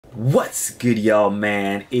What's good, y'all,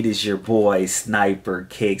 man? It is your boy Sniper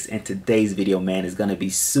Kicks, and today's video, man, is gonna be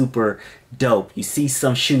super dope. You see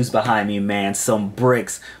some shoes behind me, man, some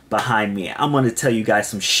bricks behind me. I'm gonna tell you guys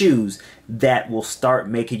some shoes that will start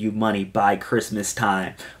making you money by Christmas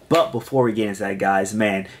time. But before we get into that, guys,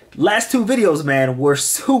 man, last two videos, man, were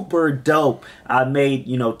super dope. I made,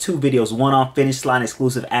 two videos, one on Finish Line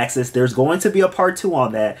exclusive access. There's going to be a part 2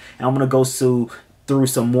 on that, and I'm gonna go through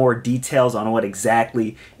some more details on what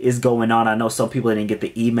exactly is going on. I know some people didn't get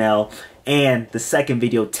the email. And the second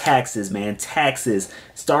video, taxes, man. Taxes.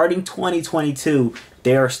 Starting 2022,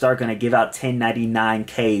 they're going to give out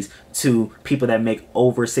 1099Ks to people that make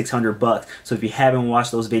over 600 bucks. So if you haven't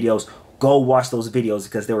watched those videos, go watch those videos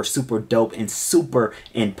because they were super dope and super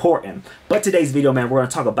important. But today's video, man, we're going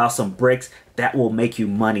to talk about some bricks that will make you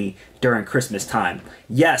money during Christmas time.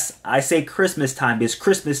 Yes, I say Christmas time because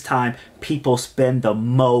Christmas time, people spend the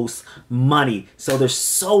most money. So there's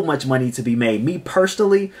so much money to be made. Me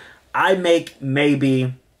personally, I make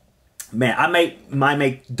maybe, man, I might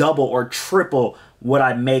make double or triple what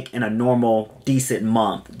I make in a normal decent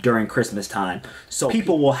month during Christmas time. So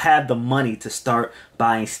people will have the money to start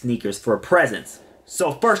buying sneakers for presents.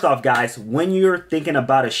 So first off, guys, when you're thinking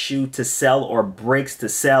about a shoe to sell or bricks to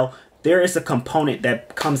sell, there is a component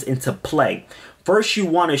that comes into play. First, you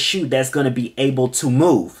want a shoe that's going to be able to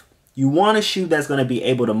move. You want a shoe that's going to be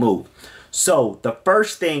able to move. So the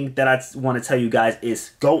first thing that I want to tell you guys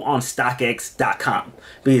is go on StockX.com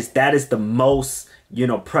because that is the most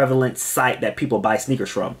prevalent site that people buy sneakers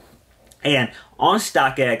from. And on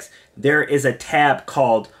StockX, there is a tab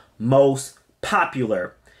called Most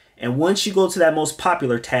Popular. And once you go to that Most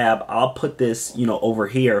Popular tab, I'll put this, over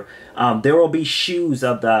here. There will be shoes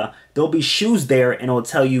there'll be shoes there, and it'll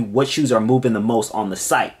tell you what shoes are moving the most on the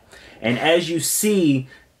site. And as you see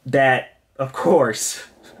that, of course,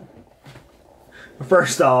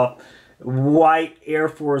 first off, white Air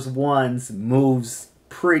Force Ones moves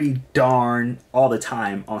pretty darn all the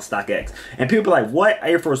time on StockX. And people are like, what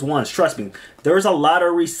Air Force Ones? Trust me, there's a lot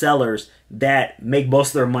of resellers that make most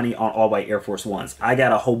of their money on all white Air Force Ones. I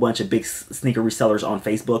got a whole bunch of big sneaker resellers on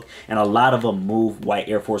Facebook, and a lot of them move white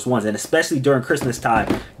Air Force Ones, and especially during Christmas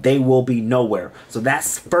time, they will be nowhere. So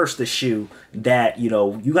that's first the shoe that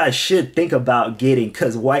you guys should think about getting,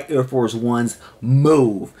 because white Air Force Ones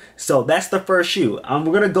move. So that's the first shoe.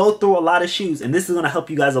 We're gonna go through a lot of shoes, and this is gonna help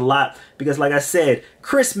you guys a lot because, like I said,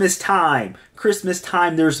 Christmas time,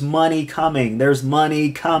 there's money coming. There's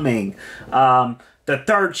money coming. The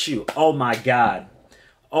third shoe, oh my god,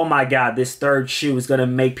 this third shoe is gonna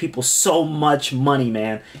make people so much money,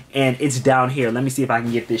 man. And it's down here. Let me see if I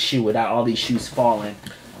can get this shoe without all these shoes falling.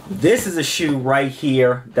 This is a shoe right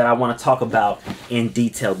here that I want to talk about in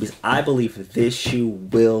detail because I believe this shoe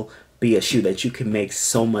will be a shoe that you can make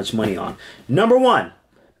so much money on. Number one,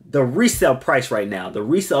 the resale price right now. The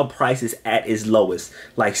resale price is at its lowest.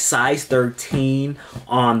 Like size 13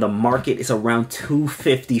 on the market is around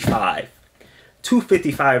 $255.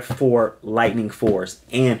 $255 for Lightning 4s,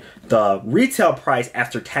 and the retail price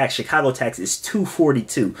after tax, Chicago tax, is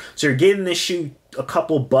 $242. So you're getting this shoe a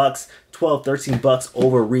couple bucks, 12, 13 bucks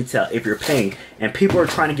over retail if you're paying, and people are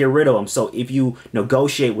trying to get rid of them. So if you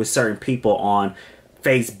negotiate with certain people on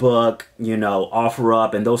Facebook,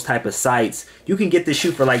 OfferUp and those type of sites, you can get this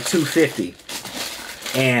shoe for like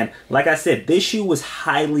 $250. And like I said, this shoe was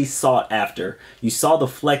highly sought after. You saw the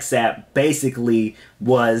Flex app basically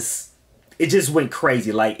it just went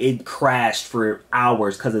crazy. Like, it crashed for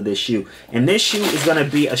hours because of this shoe. And this shoe is going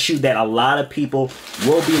to be a shoe that a lot of people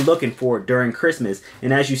will be looking for during Christmas.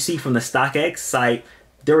 And as you see from the StockX site,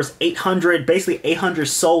 there was basically 800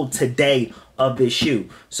 sold today of this shoe.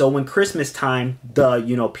 So when Christmas time,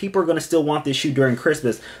 people are going to still want this shoe during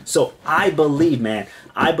Christmas. So I believe, man,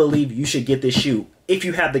 you should get this shoe if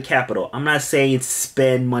you have the capital. I'm not saying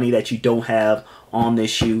spend money that you don't have on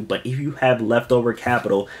this shoe, but if you have leftover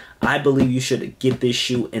capital, I believe you should get this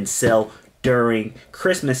shoe and sell during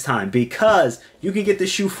Christmas time because you can get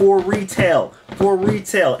this shoe for retail,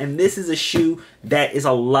 and this is a shoe that is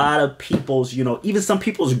a lot of people's, even some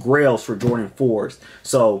people's grails for Jordan 4s.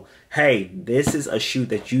 So hey, this is a shoe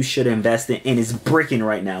that you should invest in, and it's bricking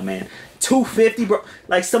right now, man. $250, bro.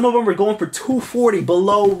 Like, some of them are going for $240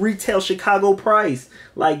 below retail Chicago price.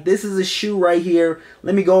 Like, this is a shoe right here.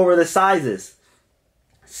 Let me go over the sizes.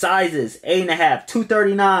 Sizes 8.5,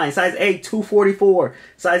 $239. Size 8, $244.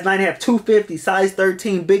 Size 9.5, $250. Size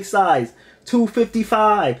 13, big size,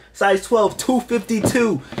 $255. Size 12,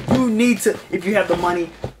 $252. You need to, if you have the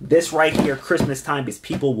money, this right here, Christmas time, is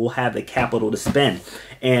people will have the capital to spend.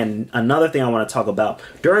 And another thing I want to talk about,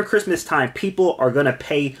 during Christmas time, people are going to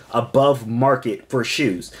pay above market for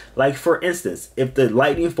shoes. Like, for instance, if the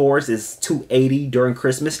Lightning Force is $280 during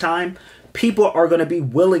Christmas time, people are going to be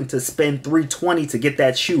willing to spend $320 to get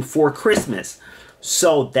that shoe for Christmas.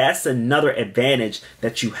 So that's another advantage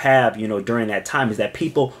that you have, you know, during that time, is that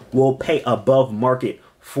people will pay above market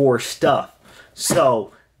for stuff.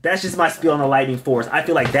 So that's just my spiel on the Lightning Force. I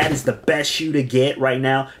feel like that is the best shoe to get right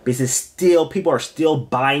now, because it's still, people are still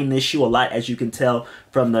buying this shoe a lot, as you can tell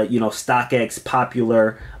from the, you know, StockX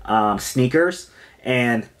popular sneakers.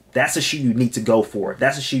 And that's a shoe you need to go for.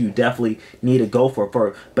 That's a shoe you definitely need to go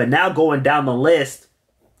for. But now going down the list,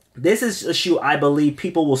 this is a shoe I believe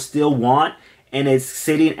people will still want, and it's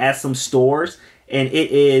sitting at some stores, and it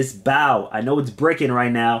is Bow. I know it's bricking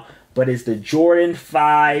right now, but it's the Jordan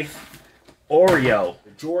 5 Oreo.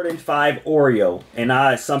 Jordan 5 Oreo.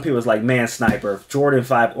 And some people was like, man, Sniper, Jordan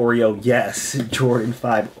 5 Oreo, yes, Jordan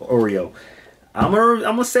 5 Oreo. I'm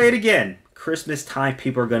gonna say it again. Christmas time,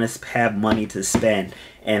 people are gonna have money to spend,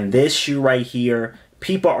 and this shoe right here,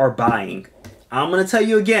 people are buying. I'm gonna tell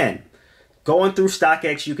you again, going through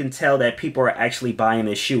StockX, you can tell that people are actually buying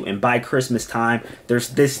this shoe. And by Christmas time,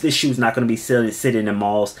 this shoe is not going to be sitting in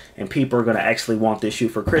malls, and people are going to actually want this shoe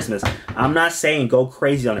for Christmas. I'm not saying go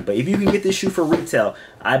crazy on it, but if you can get this shoe for retail,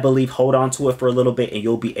 I believe hold on to it for a little bit, and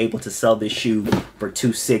you'll be able to sell this shoe for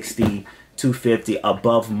 $260, $250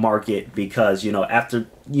 above market, because, you know, after,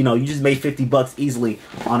 you know, you just made 50 bucks easily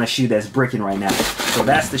on a shoe that's bricking right now. So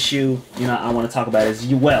that's the shoe, you know, I want to talk about as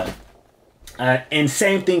well. And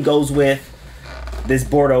same thing goes with this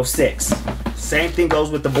Bordeaux 6. Same thing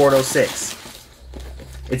goes with the Bordeaux 6.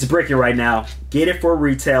 It's bricking right now. Get it for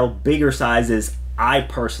retail, bigger sizes. I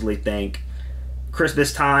personally think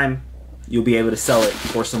Christmas time, you'll be able to sell it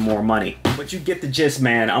for some more money. But you get the gist,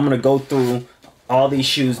 man. I'm going to go through all these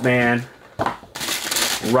shoes, man.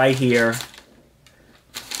 Right here.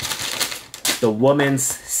 The woman's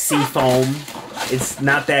Seafoam. It's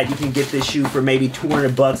not that you can get this shoe for maybe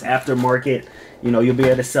 200 bucks aftermarket. You know, you'll be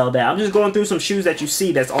able to sell that. I'm just going through some shoes that you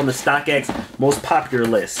see that's on the StockX most popular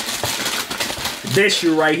list. This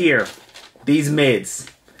shoe right here. These mids.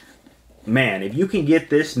 Man, if you can get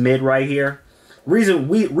this mid right here. Reason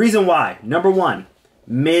why. Number one,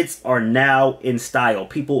 mids are now in style.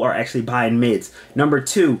 People are actually buying mids. Number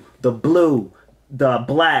two, the blue, the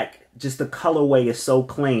black, just the colorway is so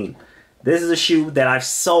clean. This is a shoe that I've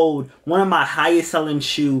sold, one of my highest selling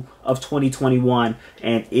shoe of 2021.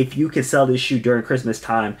 And if you can sell this shoe during Christmas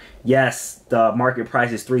time, yes, the market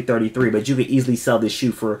price is $333, but you can easily sell this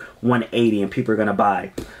shoe for $180 and people are gonna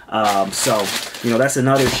buy. So, you know, that's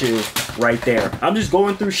another shoe right there. I'm just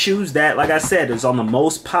going through shoes that, like I said, is on the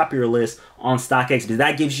most popular list on StockX, because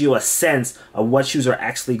that gives you a sense of what shoes are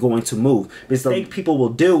actually going to move. Because the thing people will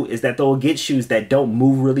do is that they'll get shoes that don't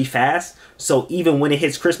move really fast, so even when it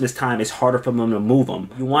hits Christmas time, it's harder for them to move them.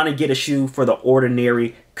 You want to get a shoe for the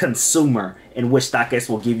ordinary consumer, in which StockX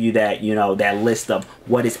will give you that, you know, that list of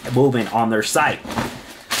what is moving on their site.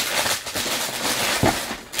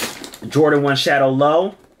 Jordan 1 Shadow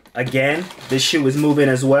Low. Again, this shoe is moving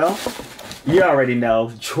as well. You already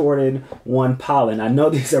know, Jordan 1 Pollen. I know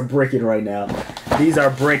these are bricking right now. These are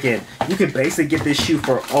bricking. You can basically get this shoe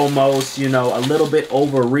for almost, you know, a little bit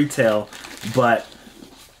over retail. But,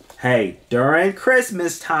 hey, during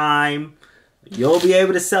Christmas time, you'll be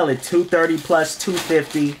able to sell it $230 plus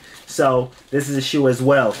 $250. So, this is a shoe as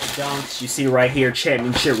well. Dunks, you see right here,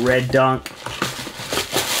 Championship Red Dunk.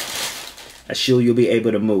 A shoe you'll be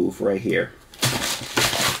able to move right here.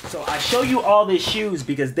 So I show you all these shoes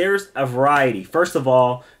because there's a variety. First of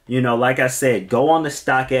all, you know, like I said, go on the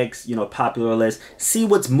StockX, you know, popular list. See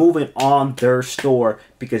what's moving on their store,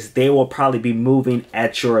 because they will probably be moving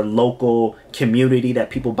at your local community that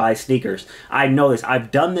people buy sneakers. I know this.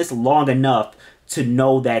 I've done this long enough to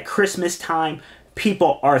know that Christmas time,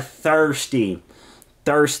 people are thirsty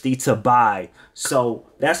to buy. So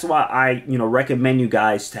that's why I, you know, recommend you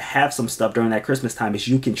guys to have some stuff during that Christmas time, is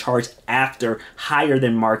you can charge after higher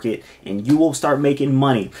than market and you will start making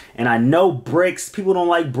money. And I know bricks, people don't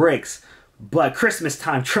like bricks, but Christmas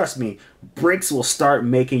time, trust me, bricks will start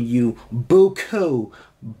making you buku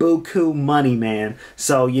money, man.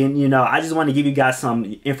 So you know, I just want to give you guys some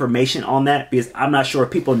information on that, because I'm not sure if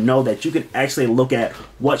people know that you can actually look at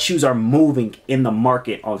what shoes are moving in the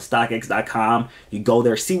market on StockX.com. You go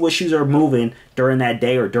there, see what shoes are moving during that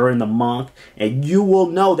day or during the month, and you will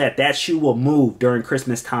know that that shoe will move during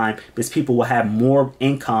Christmas time, because people will have more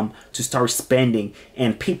income to start spending.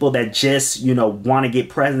 And people that just, you know, want to get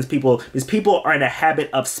presents, because people are in a habit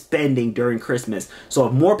of spending during Christmas. So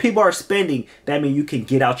if more people are spending, that means you can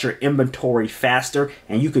get out your inventory faster,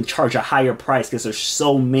 and you can charge a higher price because there's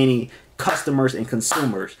so many customers and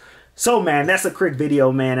consumers. So man, that's a quick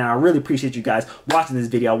video, man, and I really appreciate you guys watching this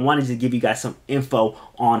video. I wanted to give you guys some info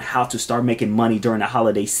on how to start making money during the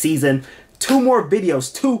holiday season. Two more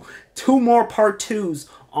videos, two more part twos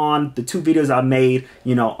on the 2 videos I made.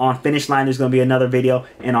 You know, on Finish Line, there's going to be another video,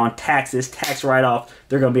 and on taxes, tax write-off,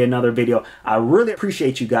 there's going to be another video. I really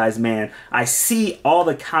appreciate you guys, man. I see all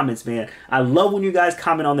the comments, man. I love when you guys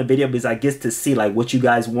comment on the video because I get to see like what you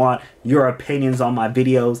guys want, your opinions on my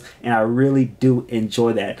videos, and I really do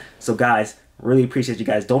enjoy that. So guys, really appreciate you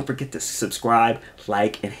guys. Don't forget to subscribe,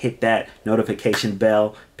 like, and hit that notification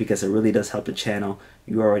bell because it really does help the channel.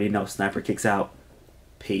 You already know. Sniper Kicks out.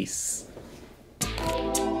 Peace.